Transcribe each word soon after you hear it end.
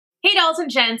girls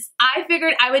and gents, I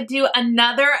figured I would do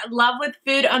another Love with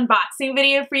Food unboxing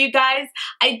video for you guys.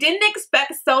 I didn't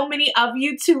expect so many of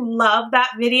you to love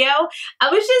that video. I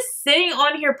was just sitting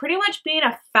on here pretty much being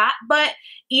a fat butt,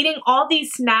 eating all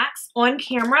these snacks on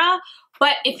camera.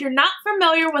 But if you're not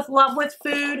familiar with Love with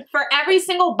Food, for every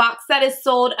single box that is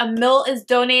sold, a meal is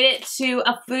donated to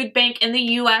a food bank in the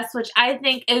US, which I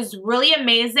think is really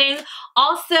amazing.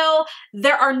 Also,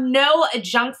 there are no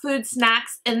junk food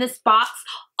snacks in this box.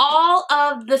 All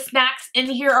of the snacks in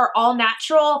here are all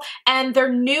natural, and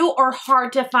they're new or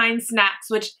hard to find snacks,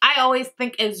 which I always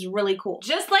think is really cool.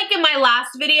 Just like in my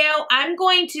last video, I'm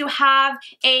going to have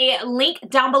a link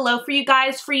down below for you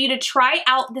guys for you to try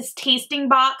out this tasting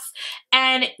box.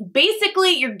 And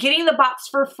basically, you're getting the box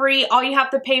for free. All you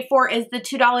have to pay for is the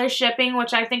 $2 shipping,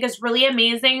 which I think is really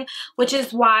amazing, which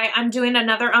is why I'm doing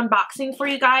another unboxing for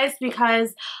you guys,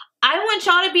 because I want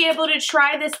y'all to be able to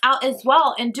try this out as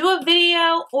well and do a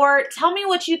video or tell me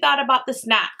what you thought about the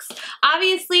snacks.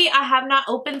 Obviously, I have not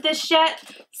opened this yet,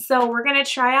 so we're going to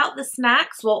try out the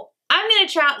snacks. Well, I'm going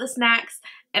to try out the snacks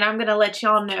and I'm going to let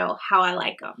y'all know how I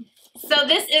like them. So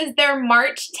this is their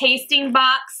March tasting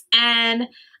box, and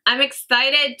I'm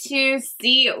excited to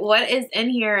see what is in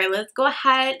here. Let's go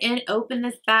ahead and open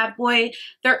this bad boy.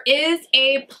 There is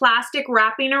a plastic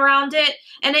wrapping around it,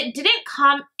 and it didn't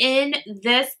come in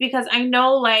this because I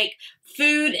know like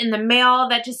food in the mail,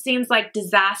 that just seems like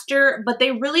disaster, but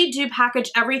they really do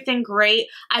package everything great.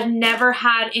 I've never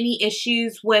had any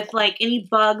issues with like any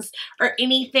bugs or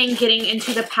anything getting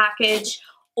into the package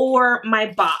or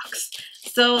my box.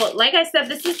 So like I said,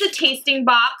 this is the tasting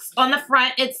box. On the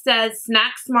front it says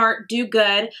snack smart, do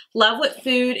good, love with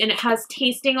food, and it has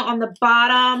tasting on the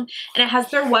bottom, and it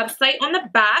has their website on the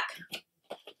back.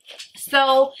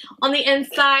 So on the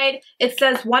inside, it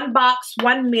says one box,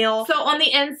 one meal. So on the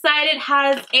inside, it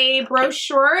has a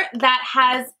brochure that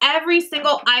has every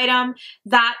single item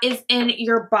that is in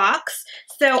your box.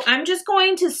 So I'm just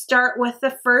going to start with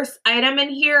the first item in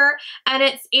here, and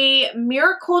it's a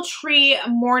Miracle Tree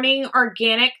Morning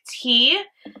Organic Tea.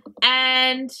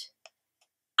 And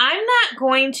I'm not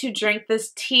going to drink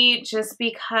this tea just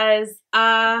because,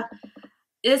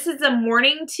 this is a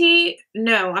morning tea.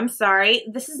 No, I'm sorry.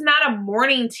 This is not a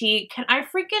morning tea. Can I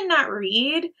freaking not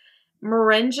read?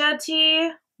 Moringa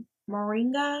tea?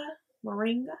 Moringa?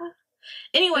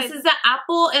 Anyway, this is the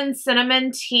apple and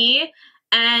cinnamon tea.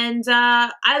 And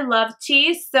I love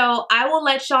tea, so I will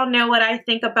let y'all know what I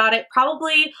think about it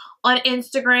probably on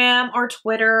Instagram or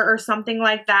Twitter or something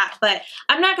like that. But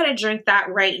I'm not going to drink that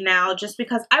right now just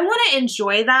because I want to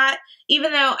enjoy that,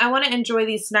 even though I want to enjoy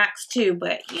these snacks too,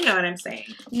 but you know what I'm saying.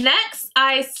 Next,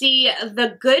 I see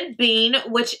the Good Bean,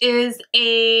 which is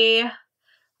a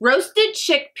roasted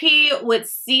chickpea with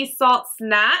sea salt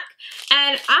snack,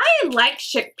 and I like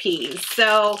chickpeas,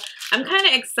 so I'm kind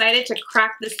of excited to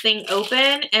crack this thing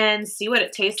open and see what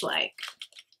it tastes like.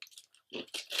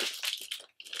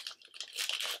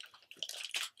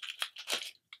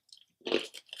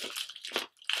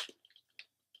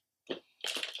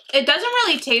 It doesn't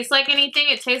really taste like anything.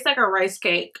 It tastes like a rice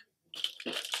cake.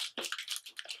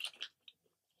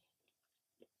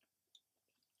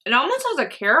 It almost has a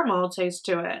caramel taste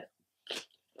to it.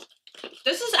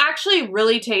 This is actually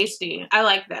really tasty. I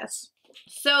like this.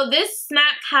 So this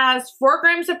snack has 4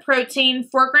 grams of protein,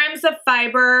 4 grams of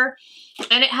fiber,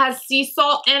 and it has sea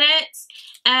salt in it.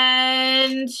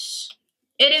 And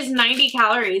it is 90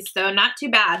 calories, so not too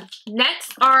bad.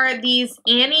 Next are these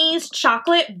Annie's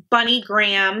Chocolate Bunny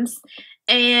Grams.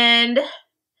 And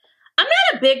I'm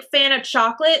not a big fan of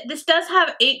chocolate. This does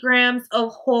have 8 grams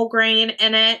of whole grain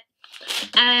in it.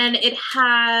 And it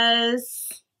has,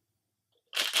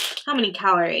 how many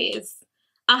calories?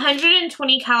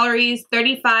 120 calories,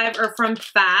 35 are from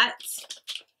fats.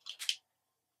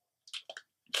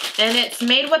 And it's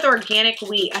made with organic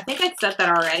wheat. I think I said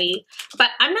that already. But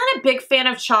I'm not a big fan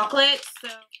of chocolate,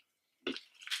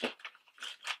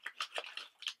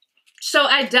 so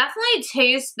I definitely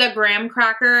taste the graham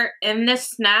cracker in this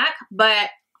snack, but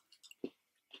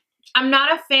I'm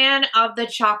not a fan of the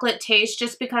chocolate taste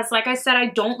just because, like I said, I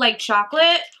don't like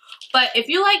chocolate. But if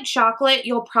you like chocolate,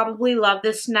 you'll probably love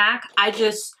this snack. I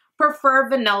just prefer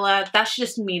vanilla. That's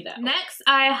just me, though. Next,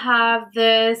 I have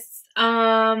this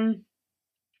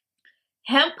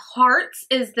Hemp Hearts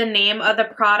is the name of the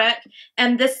product.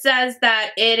 And this says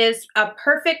that it is a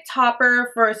perfect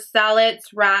topper for salads,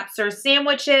 wraps, or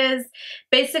sandwiches.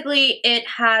 Basically, it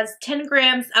has 10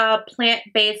 grams of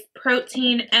plant-based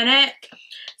protein in it.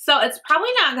 So it's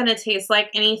probably not going to taste like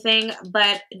anything,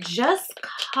 but just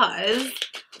cause,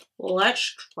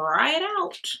 let's try it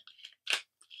out.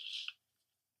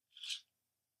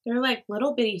 They're like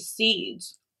little bitty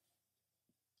seeds.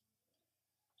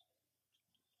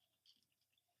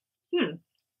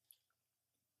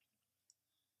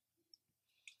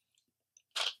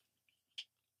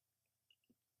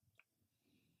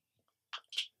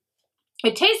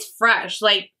 It tastes fresh,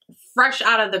 like fresh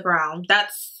out of the ground.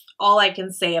 That's all I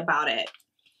can say about it.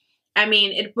 I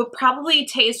mean, it would probably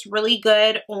taste really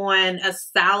good on a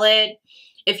salad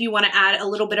if you want to add a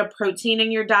little bit of protein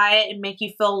in your diet and make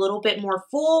you feel a little bit more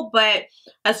full. But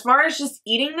as far as just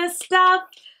eating this stuff,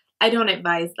 I don't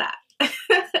advise that.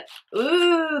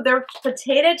 Ooh, there are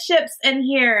potato chips in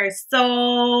here.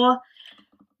 So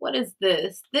what is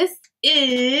this? This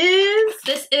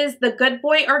is the Good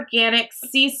Boy Organic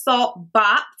Sea Salt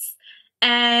Box,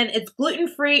 and it's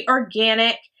gluten-free,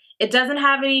 organic. It doesn't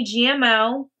have any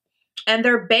GMO, and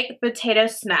they're baked potato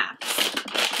snacks.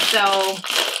 So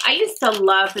I used to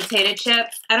love potato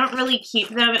chips. I don't really keep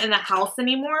them in the house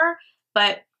anymore,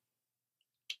 but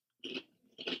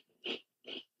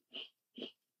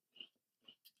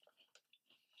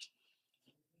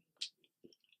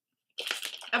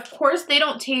of course, they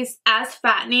don't taste as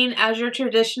fattening as your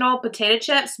traditional potato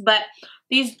chips, but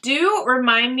these do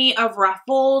remind me of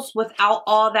Ruffles without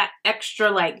all that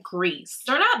extra, like, grease.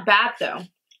 They're not bad, though.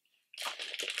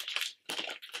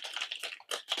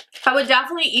 I would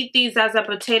definitely eat these as a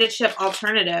potato chip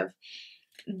alternative.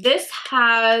 This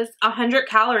has 100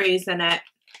 calories in it,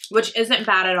 which isn't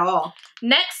bad at all.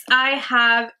 Next, I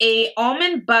have a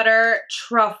almond butter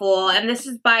truffle, and this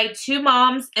is by Two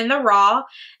Moms in the Raw.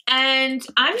 And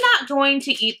I'm not going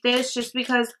to eat this just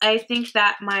because I think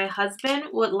that my husband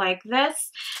would like this,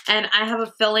 and I have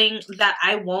a feeling that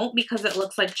I won't because it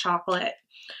looks like chocolate.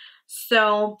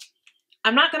 So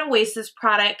I'm not going to waste this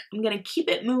product. I'm going to keep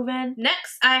it moving.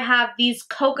 Next, I have these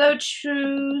Cocoa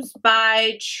Chews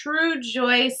by True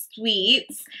Joy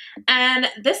Sweets. And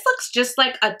this looks just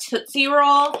like a Tootsie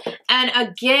Roll. And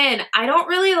again, I don't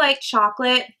really like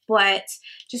chocolate, but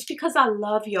just because I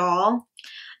love y'all,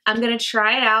 I'm going to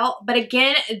try it out. But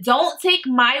again, don't take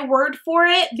my word for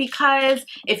it, because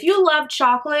if you love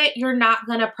chocolate, you're not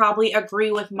going to probably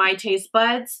agree with my taste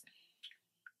buds.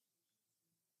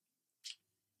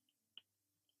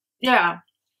 Yeah,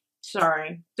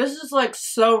 sorry. This is like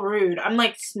so rude. I'm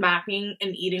like smacking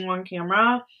and eating on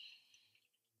camera.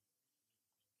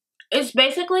 It's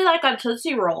basically like a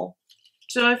Tootsie Roll.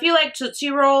 So if you like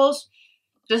Tootsie Rolls,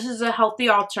 this is a healthy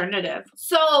alternative.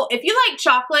 So if you like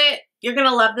chocolate, you're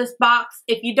gonna love this box.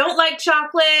 If you don't like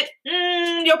chocolate,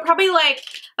 you'll probably like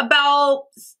about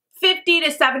 50 to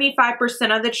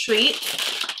 75% of the treat.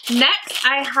 Next,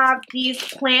 I have these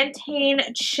plantain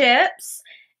chips.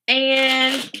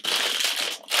 And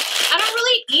I don't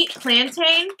really eat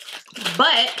plantain,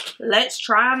 but let's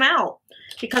try them out,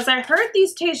 because I heard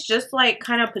these taste just like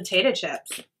kind of potato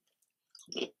chips.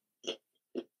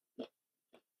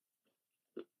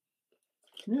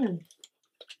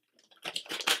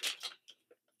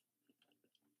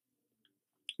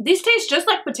 These taste just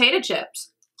like potato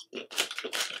chips.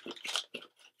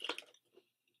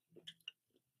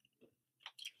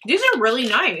 These are really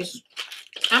nice.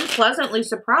 I'm pleasantly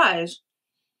surprised.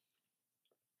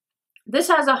 This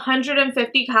has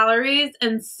 150 calories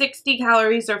and 60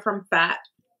 calories are from fat.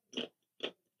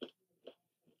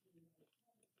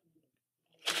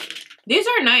 These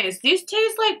are nice. These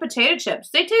taste like potato chips.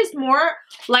 They taste more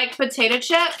like potato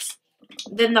chips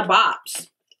than the Bops.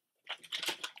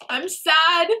 I'm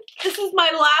sad. This is my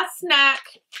last snack.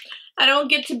 I don't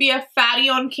get to be a fatty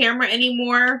on camera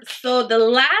anymore. So the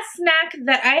last snack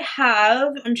that I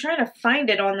have, I'm trying to find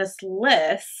it on this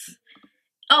list.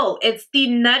 Oh, it's the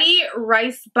Nutty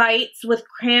Rice Bites with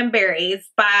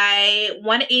Cranberries by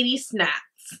 180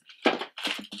 Snacks.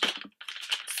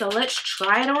 So let's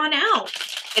try it on out.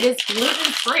 It is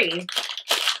gluten-free.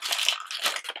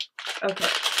 Okay.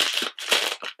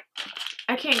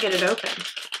 I can't get it open.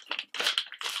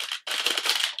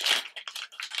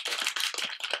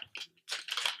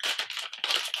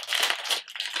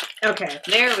 Okay,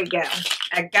 there we go.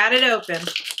 I got it open.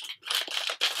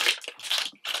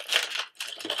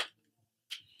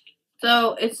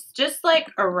 So it's just like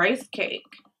a rice cake.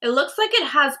 It looks like it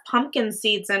has pumpkin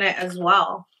seeds in it as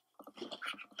well.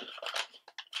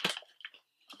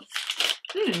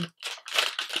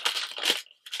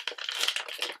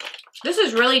 This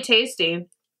is really tasty.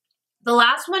 The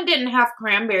last one didn't have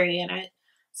cranberry in it.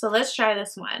 So let's try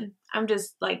this one. I'm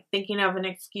just like thinking of an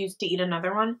excuse to eat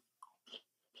another one.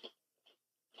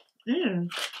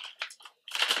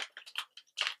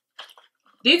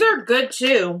 These are good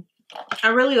too. I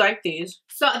really like these.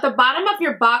 So at the bottom of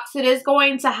your box, it is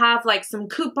going to have like some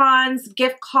coupons,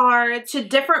 gift cards to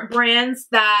different brands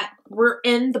that were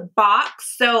in the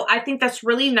box. So I think that's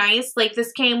really nice. Like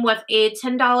this came with a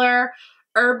 $10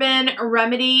 Urban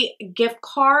Remedy gift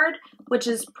card, which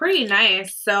is pretty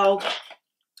nice. So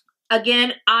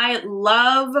again, I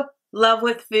love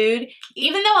with food.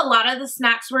 Even though a lot of the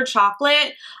snacks were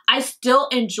chocolate, I still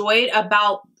enjoyed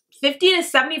about 50 to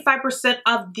 75%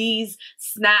 of these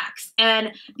snacks.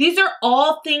 And these are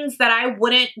all things that I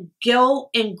wouldn't go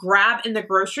and grab in the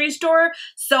grocery store.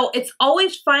 So it's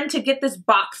always fun to get this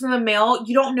box in the mail.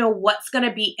 You don't know what's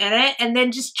gonna be in it, and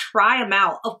then just try them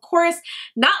out. Of course,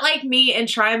 not like me and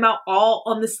try them out all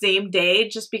on the same day,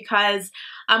 just because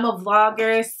I'm a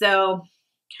vlogger, so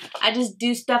I just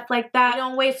do stuff like that. I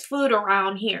don't waste food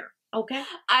around here. Okay.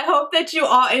 I hope that you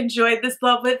all enjoyed this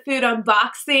Love with Food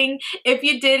unboxing. If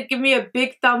you did, give me a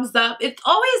big thumbs up. It's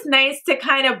always nice to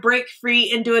kind of break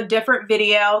free and do a different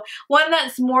video, one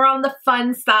that's more on the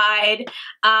fun side,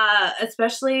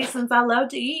 especially since I love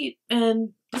to eat,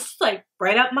 and this is like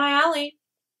right up my alley.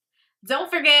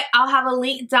 Don't forget, I'll have a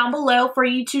link down below for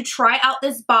you to try out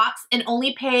this box and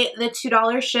only pay the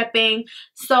 $2 shipping.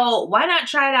 So why not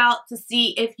try it out to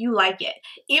see if you like it?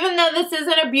 Even though this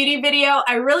isn't a beauty video,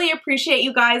 I really appreciate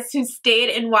you guys who stayed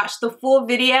and watched the full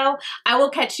video. I will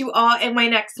catch you all in my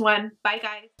next one. Bye,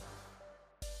 guys.